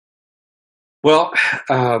Well,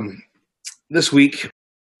 um, this week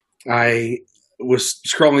I was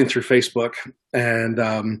scrolling through Facebook, and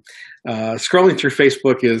scrolling through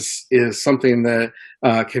Facebook is something that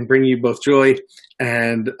can bring you both joy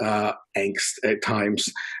and angst at times.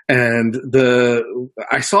 And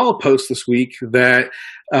I saw a post this week that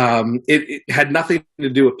it had nothing to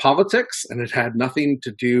do with politics, and it had nothing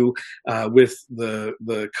to do with the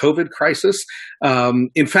COVID crisis.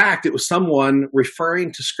 In fact, it was someone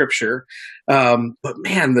referring to Scripture, but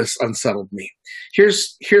man, this unsettled me.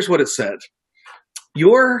 Here's what it said.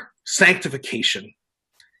 Your sanctification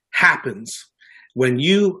happens when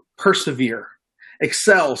you persevere,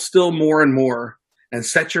 excel still more and more, and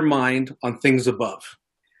set your mind on things above.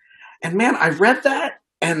 And man, I read that,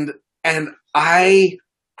 and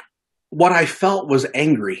what I felt was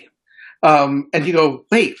angry. And you go,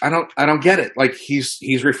 wait, I don't get it. Like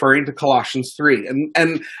he's referring to Colossians 3,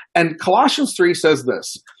 and Colossians 3 says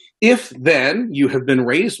this: if then you have been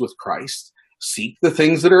raised with Christ, seek the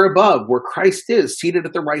things that are above, where Christ is, seated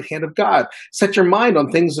at the right hand of God. Set your mind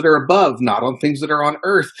on things that are above, not on things that are on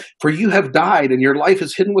earth. For you have died, and your life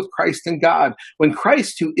is hidden with Christ in God. When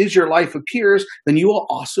Christ, who is your life, appears, then you will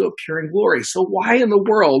also appear in glory. So why in the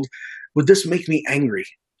world would this make me angry?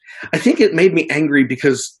 I think it made me angry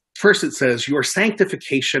because first it says your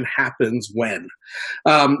sanctification happens when.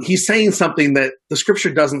 He's saying something that the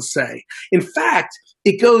Scripture doesn't say. In fact,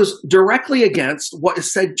 it goes directly against what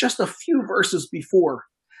is said just a few verses before.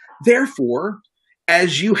 Therefore,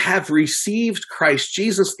 as you have received Christ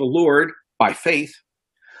Jesus the Lord by faith,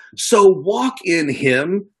 so walk in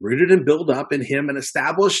him, rooted and built up in him and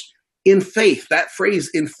established in faith. That phrase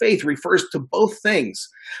in faith refers to both things.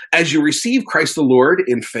 As you receive Christ the Lord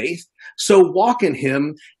in faith, so walk in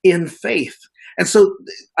him in faith. And so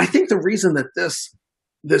I think the reason that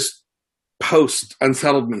this post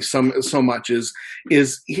unsettled me so much is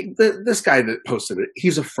this guy that posted it.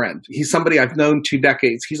 He's a friend. He's somebody I've known 2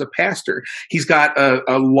 decades. He's a pastor. He's got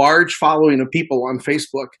a large following of people on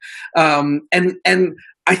Facebook. And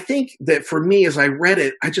I think that for me, as I read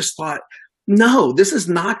it, I just thought, no, this is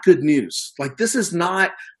not good news. Like, this is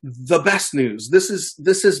not the best news. This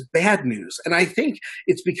is bad news. And I think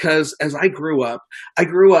it's because as I grew up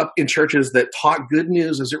in churches that taught good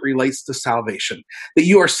news as it relates to salvation, that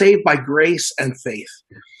you are saved by grace and faith.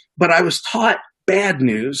 But I was taught bad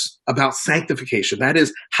news about sanctification. That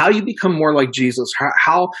is how you become more like Jesus,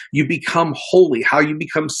 how you become holy, how you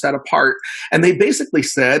become set apart. And they basically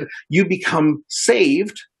said you become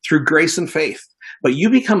saved through grace and faith. But you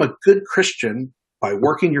become a good Christian by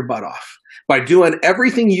working your butt off, by doing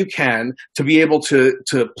everything you can to be able to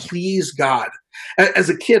please God. As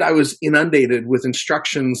a kid, I was inundated with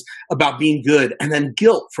instructions about being good and then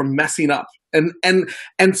guilt from messing up.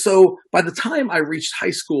 And so by the time I reached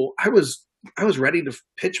high school, I was ready to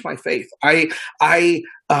pitch my faith. I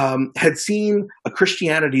had seen a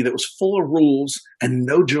Christianity that was full of rules and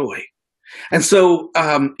no joy. And so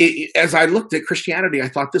as I looked at Christianity, I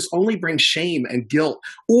thought this only brings shame and guilt,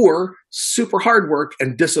 or super hard work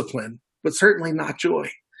and discipline, but certainly not joy.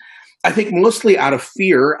 I think mostly out of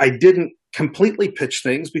fear, I didn't completely pitch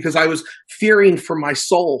things because I was fearing for my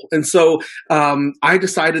soul. And so I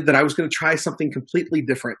decided that I was going to try something completely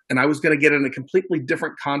different, and I was going to get in a completely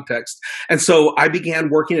different context. And so I began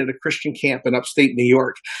working at a Christian camp in upstate New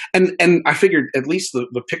York. And I figured at least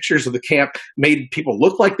the pictures of the camp made people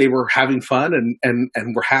look like they were having fun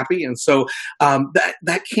and were happy. And so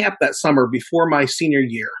that camp that summer before my senior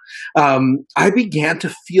year, I began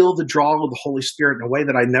to feel the draw of the Holy Spirit in a way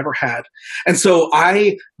that I never had. And so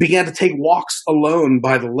I began to take walks alone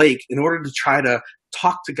by the lake in order to try to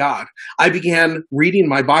talk to God. I began reading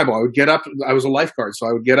my Bible. I would get up. I was a lifeguard, so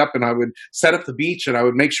I would get up and I would set up the beach and I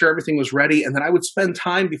would make sure everything was ready. And then I would spend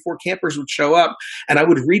time before campers would show up, and I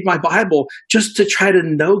would read my Bible just to try to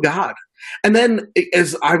know God. And then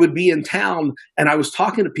as I would be in town and I was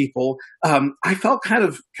talking to people, I felt kind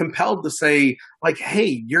of compelled to say, like,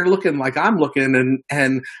 hey, you're looking like I'm looking.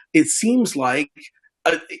 And it seems like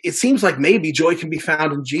maybe joy can be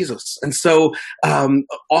found in Jesus. And so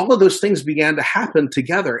all of those things began to happen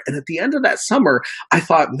together. And at the end of that summer, I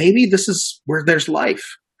thought maybe this is where there's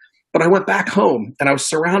life. But I went back home and I was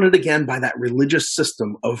surrounded again by that religious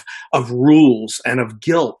system of rules and of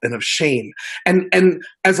guilt and of shame. And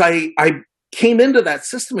as I came into that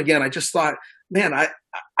system again, I just thought, man,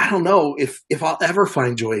 I don't know if I'll ever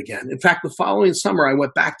find joy again. In fact, the following summer, I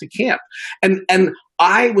went back to camp, and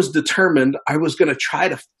I was determined I was going to try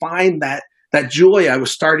to find that joy I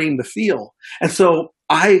was starting to feel. And so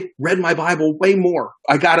I read my Bible way more.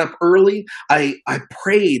 I got up early. I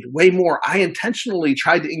prayed way more. I intentionally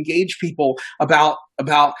tried to engage people about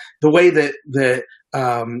the way that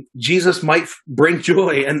Jesus might bring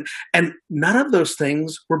joy, and none of those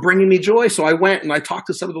things were bringing me joy. So I went and I talked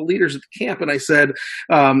to some of the leaders at the camp, and I said,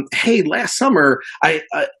 "Hey, last summer I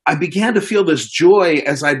began to feel this joy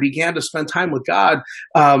as I began to spend time with God,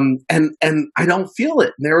 and I don't feel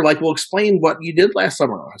it." And they were like, "Well, explain what you did last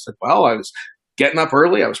summer." I said, "Well, I was getting up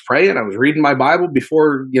early, I was praying, I was reading my Bible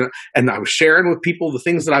before, and I was sharing with people the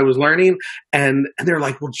things that I was learning." And they're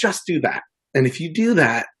like, "Well, just do that. And if you do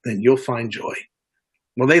that, then you'll find joy."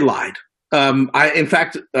 Well, they lied. In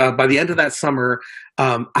fact, by the end of that summer,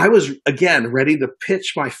 I was again ready to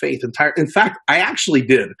pitch my faith entire. In fact, I actually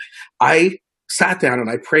did. I sat down and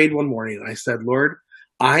I prayed one morning and I said, "Lord,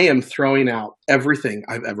 I am throwing out everything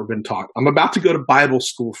I've ever been taught. I'm about to go to Bible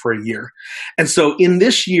school for a year. And so in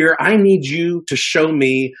this year, I need you to show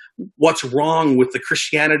me what's wrong with the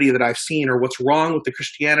Christianity that I've seen, or what's wrong with the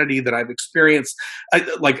Christianity that I've experienced."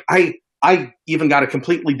 I even got a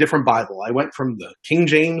completely different Bible. I went from the King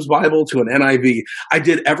James Bible to an NIV. I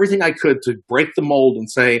did everything I could to break the mold and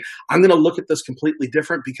say, I'm going to look at this completely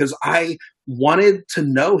different, because I wanted to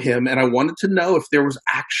know him and I wanted to know if there was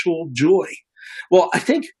actual joy. Well, I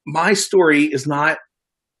think my story is not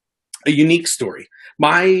a unique story.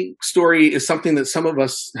 My story is something that some of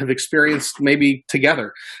us have experienced maybe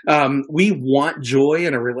together. We want joy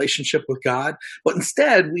in a relationship with God, but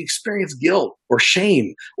instead we experience guilt or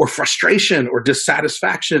shame or frustration or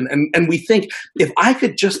dissatisfaction. And we think, if I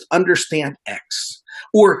could just understand X,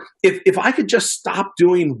 or if I could just stop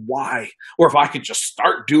doing Y, or if I could just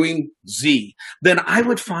start doing Z, then I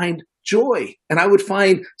would find joy and I would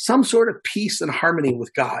find some sort of peace and harmony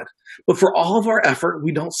with God. But for all of our effort,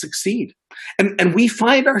 we don't succeed. And we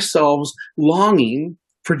find ourselves longing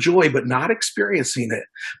for joy, but not experiencing it,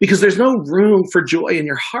 because there's no room for joy in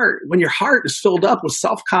your heart when your heart is filled up with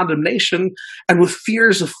self-condemnation and with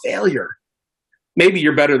fears of failure. Maybe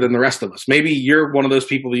you're better than the rest of us. Maybe you're one of those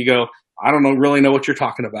people that you go, I don't really know what you're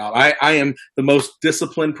talking about. I am the most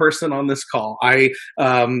disciplined person on this call. I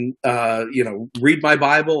read my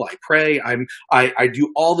Bible. I pray. I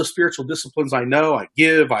do all the spiritual disciplines I know. I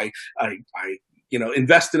give. I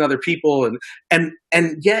invest in other people. And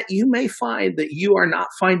yet you may find that you are not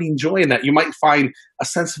finding joy in that. You might find a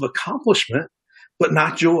sense of accomplishment, but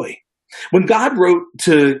not joy. When God wrote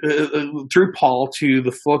through Paul to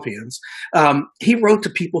the Philippians, he wrote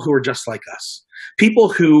to people who are just like us, people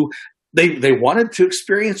who they wanted to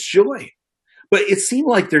experience joy, but it seemed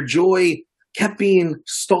like their joy kept being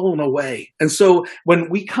stolen away. And so when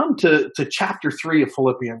we come to chapter 3 of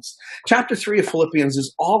Philippians, chapter 3 of Philippians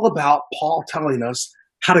is all about Paul telling us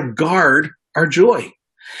how to guard our joy.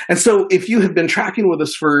 And so if you have been tracking with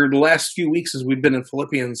us for the last few weeks as we've been in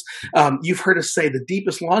Philippians, you've heard us say the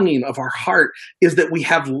deepest longing of our heart is that we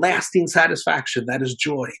have lasting satisfaction, that is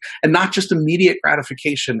joy, and not just immediate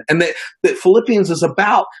gratification. And that Philippians is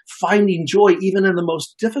about finding joy even in the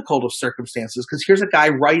most difficult of circumstances, because here's a guy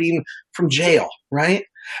writing from jail, right?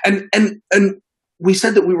 And we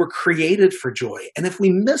said that we were created for joy. And if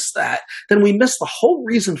we miss that, then we miss the whole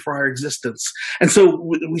reason for our existence. And so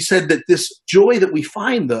we said that this joy that we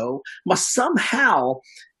find, though, must somehow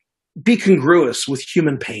be congruous with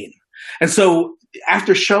human pain. And so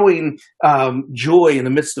after showing joy in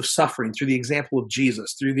the midst of suffering through the example of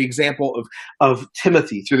Jesus, through the example of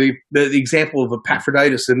Timothy, through the example of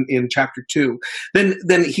Epaphroditus in chapter 2,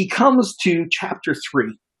 then he comes to chapter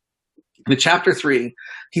 3. In chapter 3,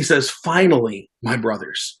 he says, finally, my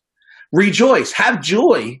brothers, rejoice, have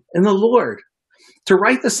joy in the Lord. To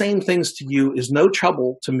write the same things to you is no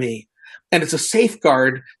trouble to me, and it's a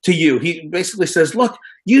safeguard to you. He basically says, look,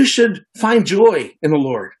 you should find joy in the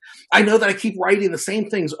Lord. I know that I keep writing the same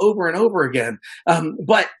things over and over again,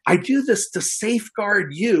 but I do this to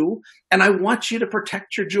safeguard you, and I want you to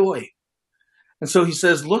protect your joy. And so he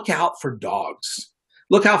says, look out for dogs.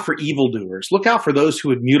 Look out for evildoers. Look out for those who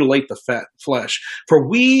would mutilate the flesh. For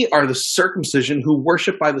we are the circumcision who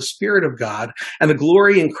worship by the Spirit of God and the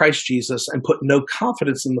glory in Christ Jesus and put no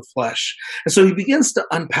confidence in the flesh. And so he begins to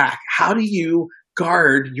unpack, how do you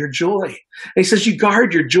guard your joy? And he says you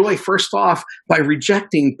guard your joy first off by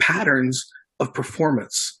rejecting patterns of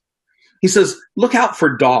performance. He says, look out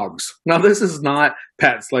for dogs. Now, this is not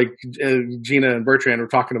pets like Gina and Bertrand were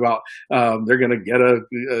talking about. They're going to get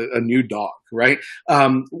a new dog, right?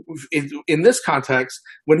 In this context,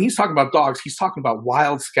 when he's talking about dogs, he's talking about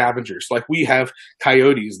wild scavengers. Like we have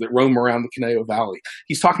coyotes that roam around the Conejo Valley.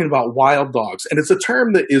 He's talking about wild dogs. And it's a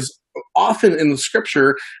term that is often in the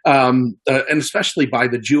scripture, and especially by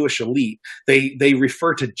the Jewish elite, they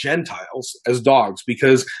refer to Gentiles as dogs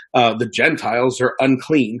because the Gentiles are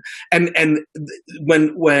unclean. And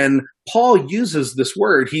when Paul uses this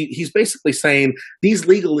word. He's basically saying these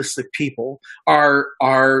legalistic people are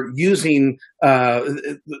using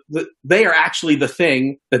they are actually the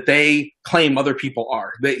thing that they claim other people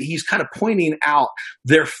are. He's kind of pointing out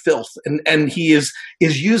their filth, and he is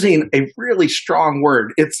using a really strong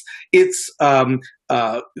word. It's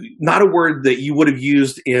not a word that you would have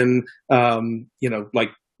used in like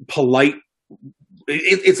polite.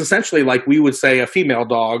 It's essentially like we would say a female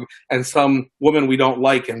dog and some woman we don't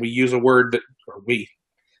like, and we use a word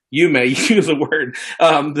you may use a word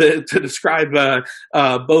to describe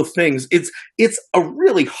both things. It's a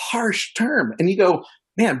really harsh term, and you go,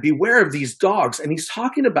 man, beware of these dogs. And he's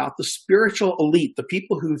talking about the spiritual elite, the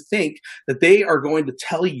people who think that they are going to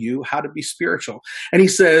tell you how to be spiritual. And he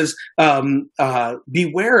says,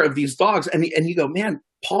 beware of these dogs. And you go, man,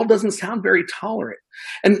 Paul doesn't sound very tolerant.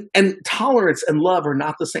 And tolerance and love are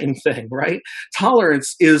not the same thing, right?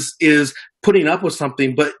 Tolerance is putting up with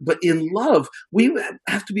something, but in love, we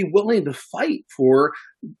have to be willing to fight for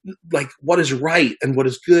like what is right and what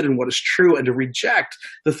is good and what is true, and to reject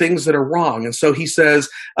the things that are wrong. And so he says,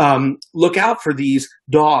 look out for these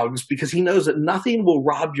dogs, because he knows that nothing will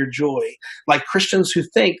rob your joy like Christians who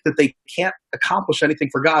think that they can't accomplish anything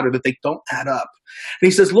for God, or that they don't add up. And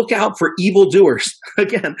he says, look out for evildoers.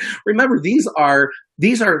 Again, remember, these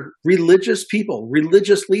are religious people,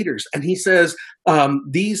 religious leaders. And he says,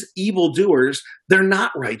 these evildoers, they're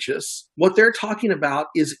not righteous. What they're talking about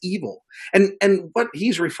is evil. And what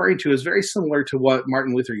he's referring to is very similar to what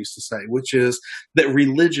Martin Luther used to say, which is that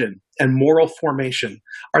religion and moral formation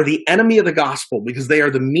are the enemy of the gospel, because they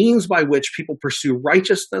are the means by which people pursue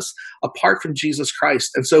righteousness apart from Jesus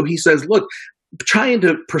Christ. And so he says, look, trying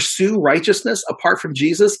to pursue righteousness apart from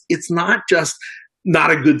Jesus, it's not just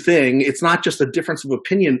not a good thing. It's not just a difference of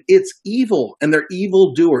opinion. It's evil, and they're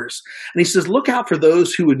evil doers. And he says, look out for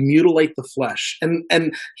those who would mutilate the flesh.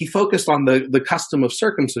 And he focused on the custom of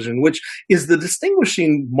circumcision, which is the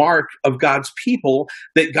distinguishing mark of God's people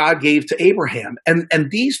that God gave to Abraham.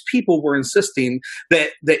 And these people were insisting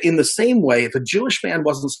that in the same way, if a Jewish man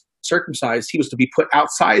wasn't circumcised, he was to be put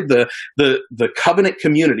outside the covenant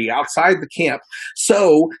community, outside the camp.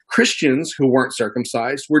 So Christians who weren't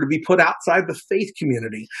circumcised were to be put outside the faith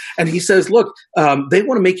community. And he says, look, they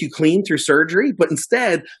want to make you clean through surgery, but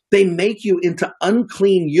instead they make you into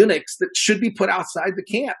unclean eunuchs that should be put outside the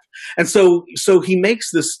camp. And so he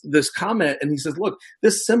makes this comment, and he says, look,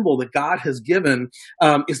 this symbol that God has given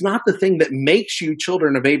is not the thing that makes you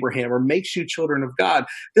children of Abraham or makes you children of God.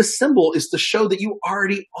 This symbol is to show that you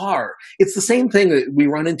already are. It's the same thing that we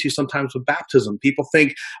run into sometimes with baptism. People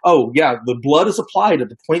think, oh yeah, the blood is applied at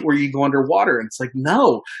the point where you go underwater. And it's like,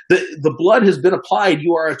 no, the blood has been applied.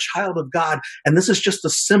 You are a child of God. And this is just a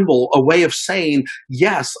symbol, a way of saying,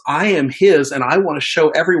 yes, I am his, and I want to show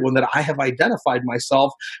everyone that I have identified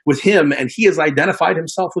myself with him, and he has identified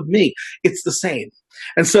himself with me. It's the same.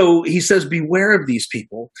 And so he says, beware of these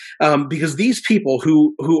people, because these people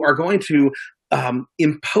who are going to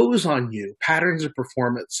impose on you patterns of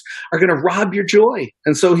performance are going to rob your joy.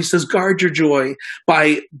 And so he says, guard your joy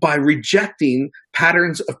by rejecting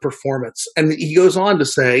patterns of performance. And he goes on to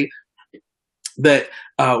say that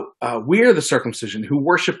we are the circumcision who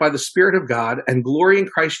worship by the Spirit of God and glory in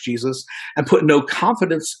Christ Jesus and put no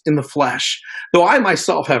confidence in the flesh. Though I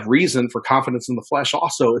myself have reason for confidence in the flesh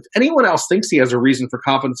also, if anyone else thinks he has a reason for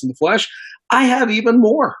confidence in the flesh, I have even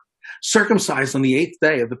more. Circumcised on the 8th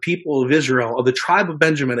day, of the people of Israel, of the tribe of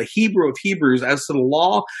Benjamin, a Hebrew of Hebrews, as to the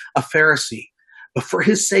law, a Pharisee. But for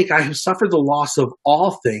his sake I have suffered the loss of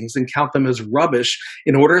all things and count them as rubbish,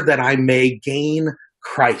 in order that I may gain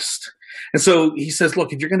Christ. And so he says,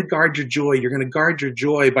 look, if you're going to guard your joy, you're going to guard your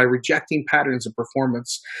joy by rejecting patterns of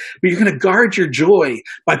performance. But you're going to guard your joy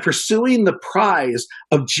by pursuing the prize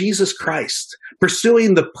of Jesus Christ,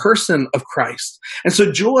 pursuing the person of Christ. And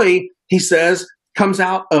so joy, he says, comes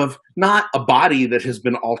out of not a body that has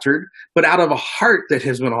been altered, but out of a heart that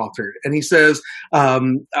has been altered. And he says,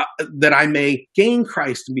 that I may gain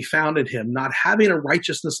Christ and be found in him, not having a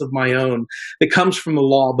righteousness of my own that comes from the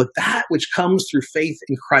law, but that which comes through faith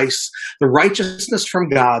in Christ, the righteousness from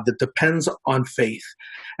God that depends on faith,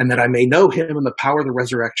 and that I may know him in the power of the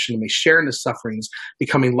resurrection, and may share in his sufferings,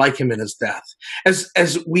 becoming like him in his death.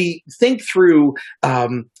 As we think through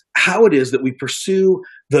how it is that we pursue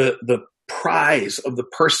the prize of the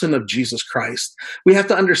person of Jesus Christ, we have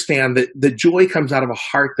to understand that the joy comes out of a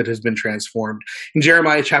heart that has been transformed. In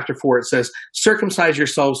Jeremiah chapter 4, it says, circumcise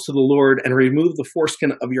yourselves to the Lord and remove the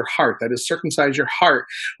foreskin of your heart. That is, circumcise your heart.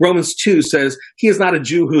 Romans 2 says, he is not a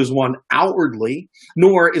Jew who is one outwardly,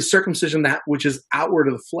 nor is circumcision that which is outward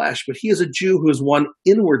of the flesh, but he is a Jew who is one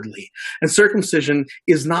inwardly. And circumcision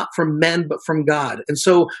is not from men, but from God. And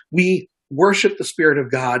so we worship the Spirit of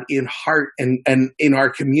God in heart and in our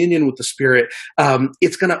communion with the Spirit.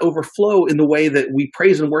 It's going to overflow in the way that we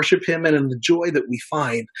praise and worship him and in the joy that we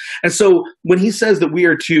find. And so when he says that we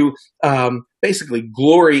are to basically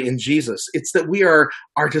glory in Jesus, it's that we are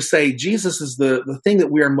to say Jesus is the thing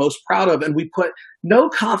that we are most proud of, and we put no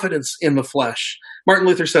confidence in the flesh. Martin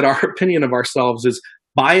Luther said our opinion of ourselves is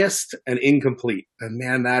biased and incomplete. And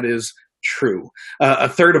man, that is true. A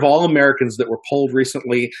third of all Americans that were polled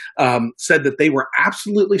recently said that they were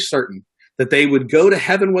absolutely certain that they would go to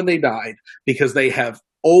heaven when they died because they have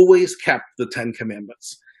always kept the 10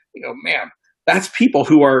 Commandments. You know, man, that's people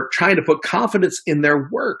who are trying to put confidence in their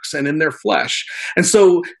works and in their flesh. And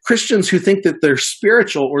so Christians who think that they're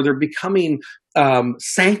spiritual or they're becoming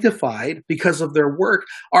sanctified because of their work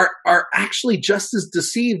are actually just as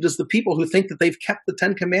deceived as the people who think that they've kept the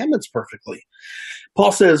 10 Commandments perfectly.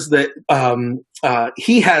 Paul says that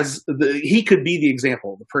he could be the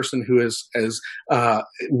example, the person who has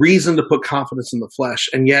reason to put confidence in the flesh,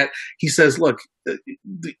 and yet he says, look,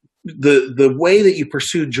 the way that you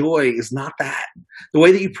pursue joy is not that. The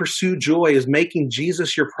way that you pursue joy is making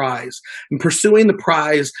Jesus your prize and pursuing the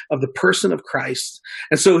prize of the person of Christ.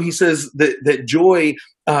 And so he says that joy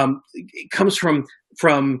comes from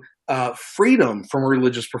freedom from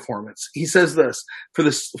religious performance. He says this,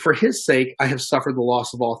 for his sake, I have suffered the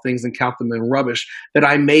loss of all things and count them in rubbish, that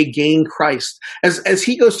I may gain Christ. As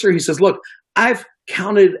he goes through, he says, look, I've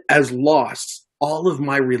counted as loss all of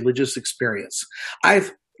my religious experience.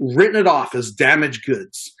 I've written it off as damaged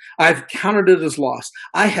goods. I've counted it as loss.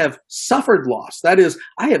 I have suffered loss. That is,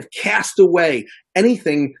 I have cast away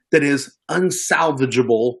anything that is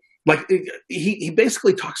unsalvageable. Like he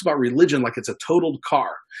basically talks about religion like it's a totaled car.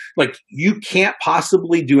 Like you can't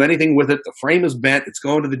possibly do anything with it. The frame is bent. It's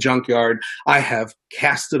going to the junkyard. I have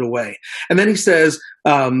cast it away. And then he says,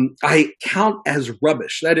 I count as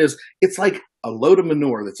rubbish. That is, it's like a load of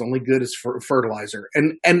manure that's only good as fertilizer.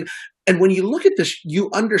 And when you look at this, you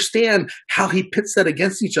understand how he pits that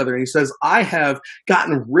against each other. And he says, I have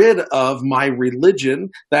gotten rid of my religion.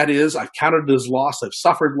 That is, I've counted it as loss. I've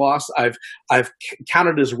suffered loss. I've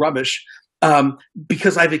counted it as rubbish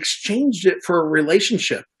because I've exchanged it for a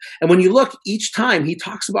relationship. And when you look, each time he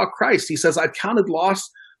talks about Christ, he says, I've counted loss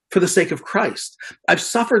for the sake of Christ. I've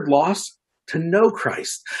suffered loss to know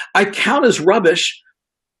Christ. I count as rubbish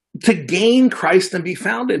to gain Christ and be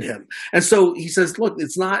found in him. And so he says, look,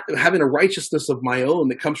 it's not having a righteousness of my own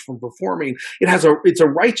that comes from performing. It's a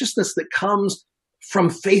righteousness that comes from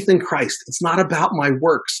faith in Christ. It's not about my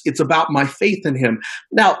works. It's about my faith in him.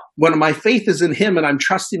 Now, when my faith is in him and I'm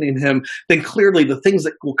trusting in him, then clearly the things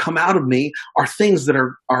that will come out of me are things that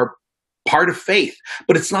are part of faith.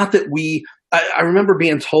 But it's not that I remember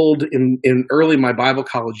being told in early my Bible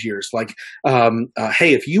college years, like,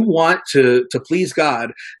 hey, if you want to please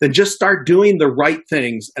God, then just start doing the right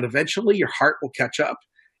things and eventually your heart will catch up.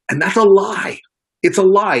 And that's a lie. It's a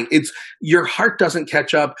lie. It's your heart doesn't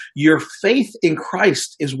catch up. Your faith in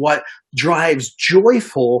Christ is what drives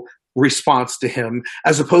joyful response to him,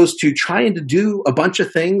 as opposed to trying to do a bunch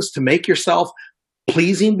of things to make yourself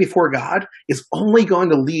pleasing before God is only going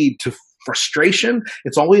to lead to frustration.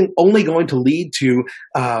 It's only going to lead to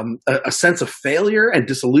a sense of failure and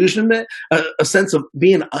disillusionment, a sense of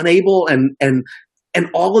being unable, and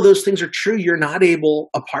all of those things are true. You're not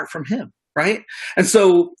able apart from him, right? And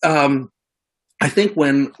so I think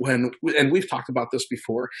when and we've talked about this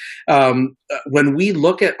before, when we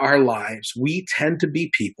look at our lives, we tend to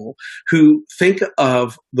be people who think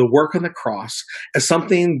of the work on the cross as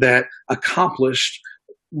something that accomplished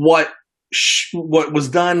what was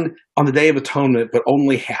done on the Day of Atonement, but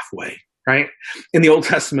only halfway, right? In the Old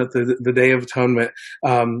Testament, the Day of Atonement,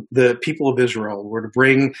 the people of Israel were to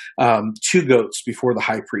bring 2 goats before the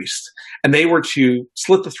high priest, and they were to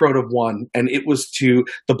slit the throat of one, and the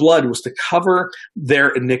blood was to cover their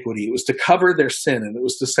iniquity. It was to cover their sin, and it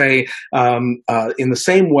was to say, in the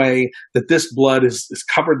same way that this blood is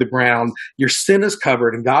covered the ground, your sin is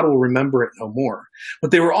covered, and God will remember it no more.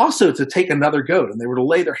 But they were also to take another goat, and they were to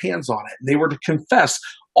lay their hands on it, and they were to confess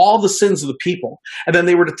all the sins of the people. And then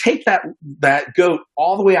they were to take that goat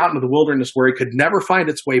all the way out into the wilderness where it could never find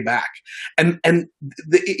its way back. And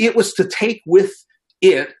it was to take with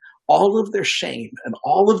it all of their shame and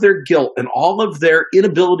all of their guilt and all of their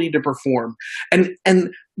inability to perform. And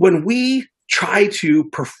when we try to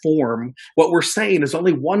perform, what we're saying is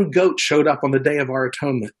only one goat showed up on the day of our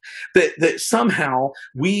atonement, that somehow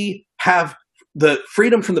we have the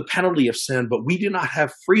freedom from the penalty of sin, but we do not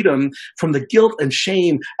have freedom from the guilt and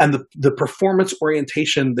shame and the performance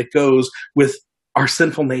orientation that goes with our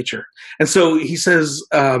sinful nature. And so he says,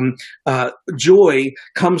 joy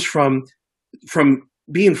comes from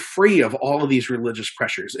being free of all of these religious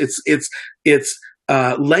pressures. It's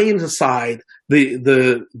laying aside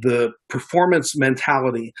the performance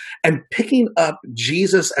mentality and picking up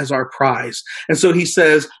Jesus as our prize. And so he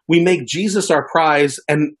says we make Jesus our prize,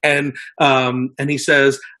 and he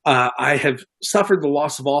says, I have suffered the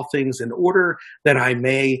loss of all things in order that I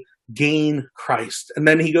may gain Christ. And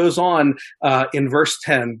then he goes on in verse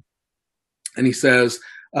 10, and he says,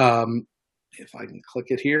 if I can click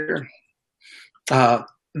it here,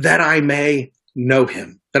 that I may know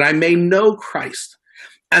him, that I may know Christ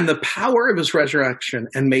and the power of his resurrection,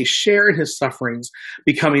 and may share in his sufferings,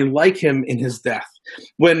 becoming like him in his death.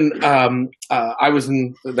 When I was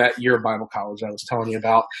in that year of Bible college I was telling you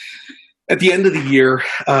about, at the end of the year,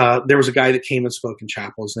 there was a guy that came and spoke in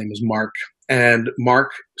chapel. His name was Mark. And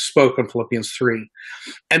Mark spoke on Philippians 3.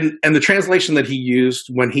 And the translation that he used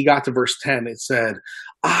when he got to verse 10, it said,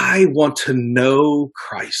 I want to know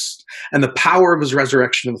Christ and the power of his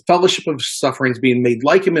resurrection and the fellowship of his sufferings, being made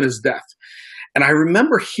like him in his death. And I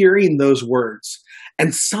remember hearing those words,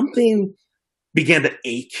 and something began to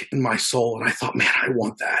ache in my soul. And I thought, man, I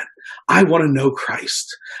want that. I want to know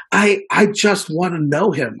Christ. I just want to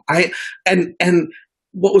know him. And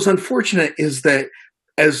what was unfortunate is that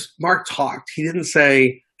as Mark talked, he didn't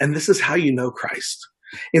say, and this is how you know Christ.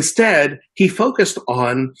 Instead, he focused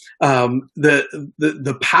on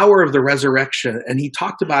the power of the resurrection, and he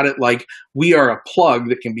talked about it like we are a plug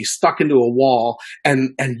that can be stuck into a wall,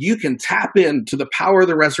 and you can tap into the power of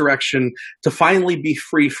the resurrection to finally be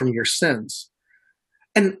free from your sins.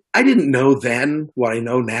 And I didn't know then what I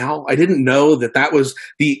know now. I didn't know that that was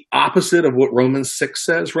the opposite of what Romans 6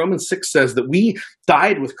 says. Romans 6 says that we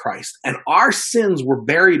died with Christ and our sins were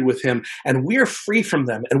buried with him, and we're free from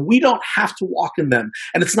them, and we don't have to walk in them.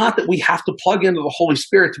 And it's not that we have to plug into the Holy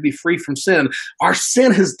Spirit to be free from sin. Our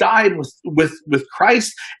sin has died with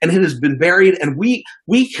Christ, and it has been buried, and we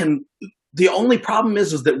can. The only problem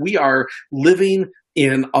is that we are living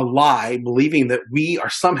in a lie, believing that we are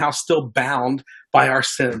somehow still bound by our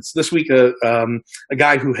sins. This week, a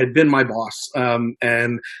guy who had been my boss,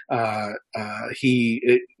 he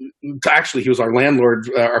was our landlord,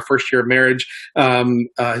 our first year of marriage.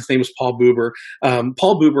 His name is Paul Buber.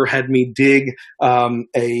 Paul Buber had me dig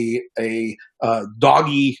a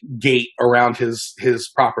doggy gate around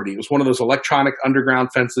his property. It was one of those electronic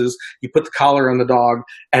underground fences. You put the collar on the dog.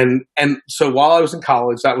 And so while I was in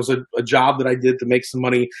college, that was a job that I did to make some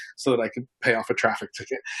money so that I could pay off a traffic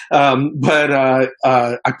ticket. But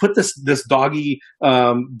I put this doggy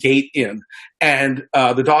gate in, and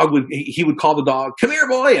the dog he would call the dog, "Come here,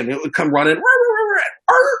 boy," and it would come running,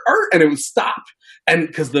 and it would stop. And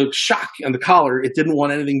because the shock and the collar, it didn't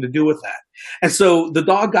want anything to do with that. And so the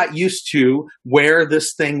dog got used to where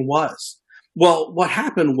this thing was. Well, what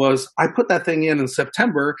happened was I put that thing in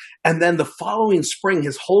September, and then the following spring,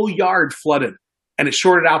 his whole yard flooded, and it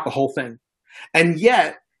shorted out the whole thing. And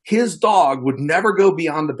yet, his dog would never go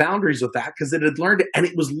beyond the boundaries of that because it had learned it, and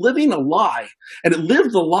it was living a lie. And it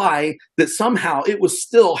lived a lie that somehow it was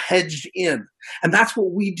still hedged in. And that's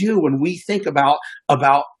what we do when we think about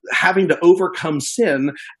having to overcome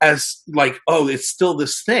sin as like, oh, it's still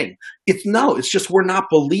this thing. It's just we're not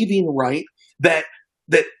believing right that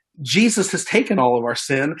Jesus has taken all of our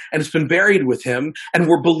sin and it's been buried with him, and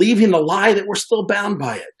we're believing a lie that we're still bound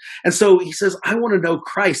by it. And so he says, I want to know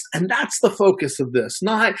Christ. And that's the focus of this,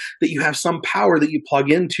 not that you have some power that you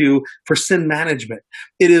plug into for sin management.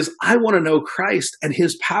 It is, I want to know Christ and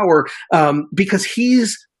his power because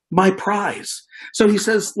he's my prize. So he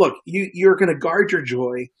says, look, you're going to guard your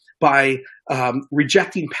joy by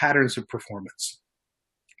rejecting patterns of performance.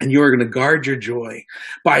 And you are going to guard your joy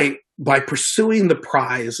by pursuing the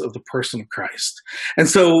prize of the person of Christ. And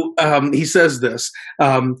so he says this,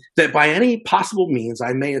 that by any possible means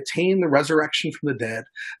I may attain the resurrection from the dead.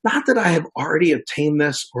 Not that I have already obtained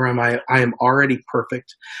this or I am already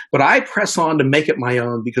perfect, but I press on to make it my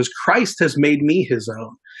own because Christ has made me his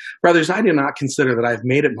own. Brothers, I do not consider that I've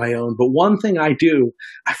made it my own, but one thing I do,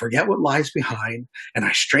 I forget what lies behind and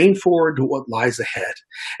I strain forward to what lies ahead.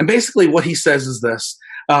 And basically what he says is this,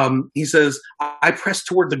 He says, I press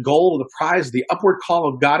toward the goal of the prize, the upward call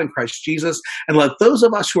of God in Christ Jesus, and let those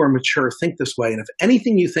of us who are mature think this way. And if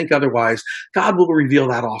anything you think otherwise, God will reveal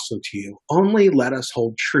that also to you. Only let us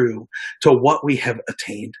hold true to what we have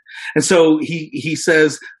attained. And so he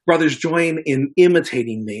says, brothers, join in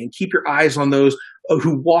imitating me and keep your eyes on those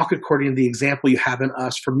who walk according to the example you have in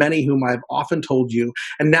us. For many whom I have often told you,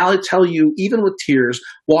 and now I tell you, even with tears,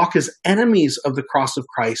 walk as enemies of the cross of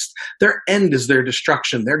Christ. Their end is their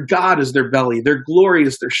destruction. Their God is their belly. Their glory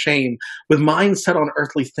is their shame, with minds set on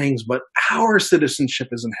earthly things. But our citizenship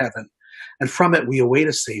is in heaven. And from it we await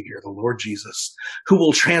a Savior, the Lord Jesus, who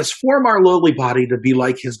will transform our lowly body to be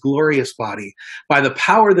like his glorious body by the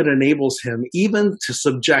power that enables him even to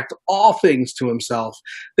subject all things to himself.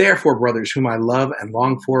 Therefore, brothers, whom I love and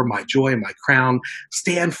long for, my joy and my crown,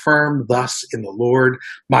 stand firm thus in the Lord,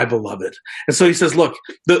 my beloved. And so he says, look,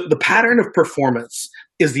 the pattern of performance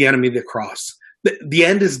is the enemy of the cross. The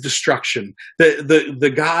end is destruction.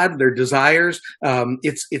 The God, their desires,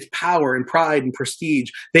 it's power and pride and prestige.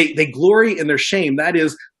 They glory in their shame. That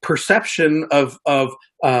is perception of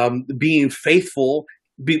being faithful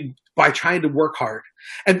by trying to work hard.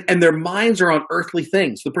 And their minds are on earthly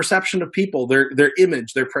things, the perception of people, their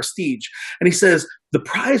image, their prestige. And he says, the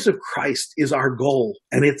prize of Christ is our goal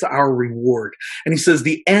and it's our reward. And he says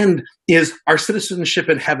the end is our citizenship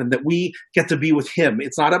in heaven, that we get to be with him.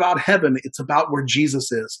 It's not about heaven. It's about where Jesus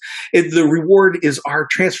is. The reward is our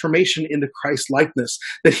transformation into Christ likeness,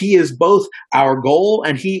 that he is both our goal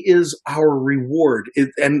and he is our reward.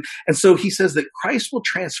 And so he says that Christ will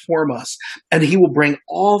transform us and he will bring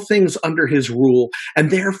all things under his rule. And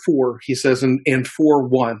therefore, he says in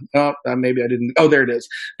 4:1, maybe I didn't. Oh, there it is.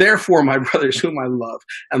 Therefore, my brothers, whom I love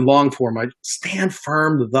and long for, stand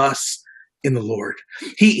firm thus in the Lord.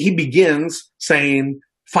 He begins saying,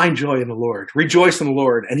 find joy in the Lord, rejoice in the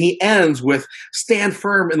Lord. And he ends with stand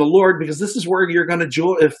firm in the Lord, because this is where you're going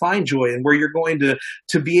to find joy and where you're going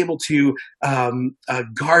to be able to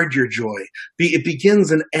guard your joy. It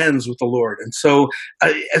begins and ends with the Lord. And so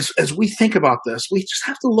as we think about this, we just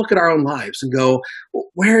have to look at our own lives and go,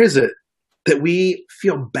 where is it that we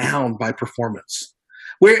feel bound by performance?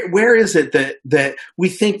 Where is it that we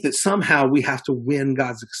think that somehow we have to win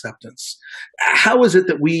God's acceptance? How is it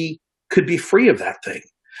that we could be free of that thing?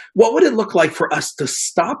 What would it look like for us to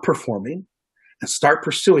stop performing and start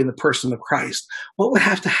pursuing the person of Christ? What would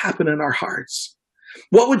have to happen in our hearts?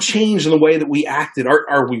 What would change in the way that we acted?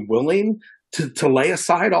 Are we willing to lay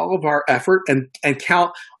aside all of our effort and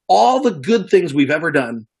count all the good things we've ever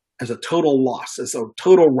done as a total loss, as a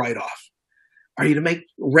total write-off? Are you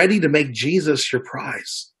ready to make Jesus your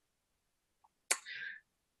prize?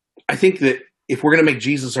 I think that if we're going to make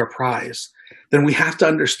Jesus our prize, then we have to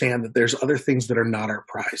understand that there's other things that are not our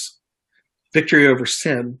prize. Victory over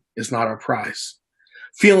sin is not our prize.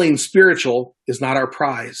 Feeling spiritual is not our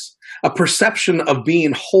prize. A perception of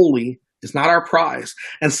being holy is not our prize.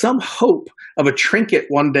 And some hope of a trinket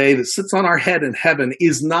one day that sits on our head in heaven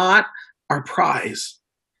is not our prize.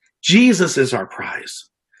 Jesus is our prize.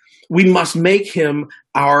 We must make him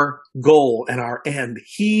our goal and our end.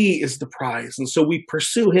 He is the prize. And so we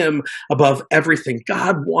pursue him above everything.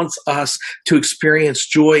 God wants us to experience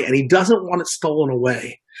joy, and he doesn't want it stolen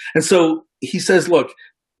away. And so he says, look,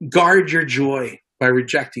 guard your joy by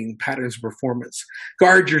rejecting patterns of performance.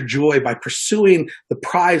 Guard your joy by pursuing the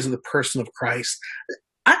prize of the person of Christ.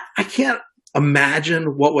 I can't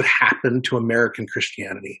imagine what would happen to American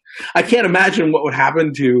Christianity. I can't imagine what would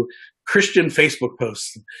happen to Christian Facebook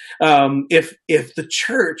posts if the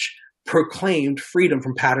church proclaimed freedom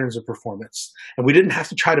from patterns of performance and we didn't have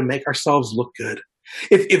to try to make ourselves look good.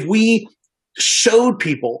 If we showed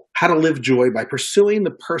people how to live joy by pursuing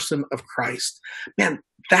the person of Christ, man,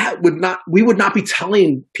 we would not be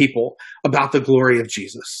telling people about the glory of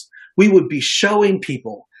Jesus. We would be showing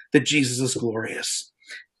people that Jesus is glorious.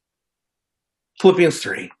 Philippians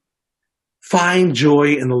 3, find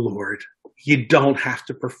joy in the Lord. You don't have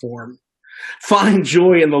to perform. Find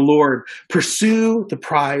joy in the Lord. Pursue the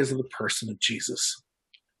prize of the person of Jesus.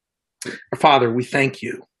 Our Father, we thank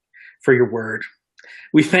you for your word.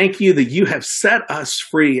 We thank you that you have set us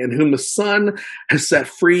free, and whom the Son has set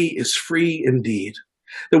free is free indeed.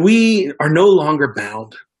 That we are no longer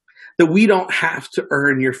bound. That we don't have to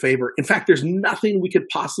earn your favor. In fact, there's nothing we could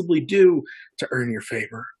possibly do to earn your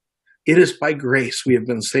favor. It is by grace we have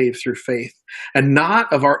been saved through faith, and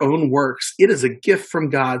not of our own works. It is a gift from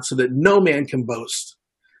God so that no man can boast.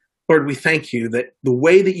 Lord, we thank you that the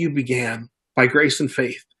way that you began by grace and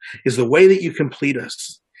faith is the way that you complete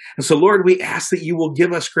us. And so, Lord, we ask that you will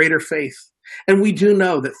give us greater faith, And we do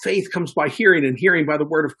know that faith comes by hearing and hearing by the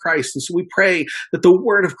word of Christ. And so we pray that the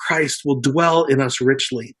word of Christ will dwell in us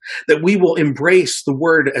richly, that we will embrace the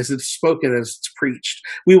word as it's spoken, as it's preached.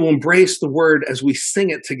 We will embrace the word as we sing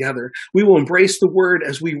it together. We will embrace the word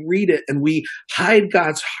as we read it and we hide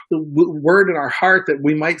God's word in our heart that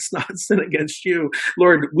we might not sin against you.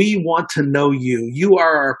 Lord, we want to know you. You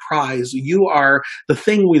are our prize. You are the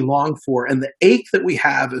thing we long for. And the ache that we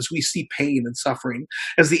have as we see pain and suffering,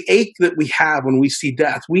 as the ache that we have when we see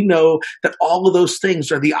death, we know that all of those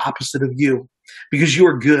things are the opposite of you, because you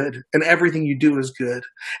are good and everything you do is good.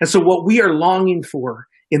 And so what we are longing for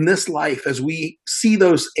in this life, as we see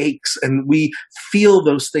those aches and we feel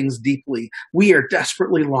those things deeply, we are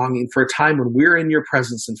desperately longing for a time when we're in your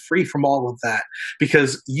presence and free from all of that,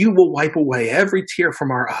 because you will wipe away every tear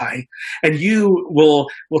from our eye, and you will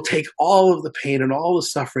take all of the pain and all the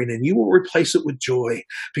suffering, and you will replace it with joy,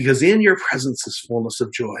 because in your presence is fullness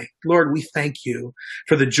of joy. Lord, we thank you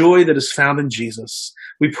for the joy that is found in Jesus.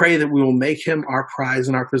 We pray that we will make him our prize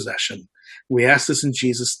and our possession. We ask this in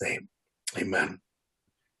Jesus' name. Amen.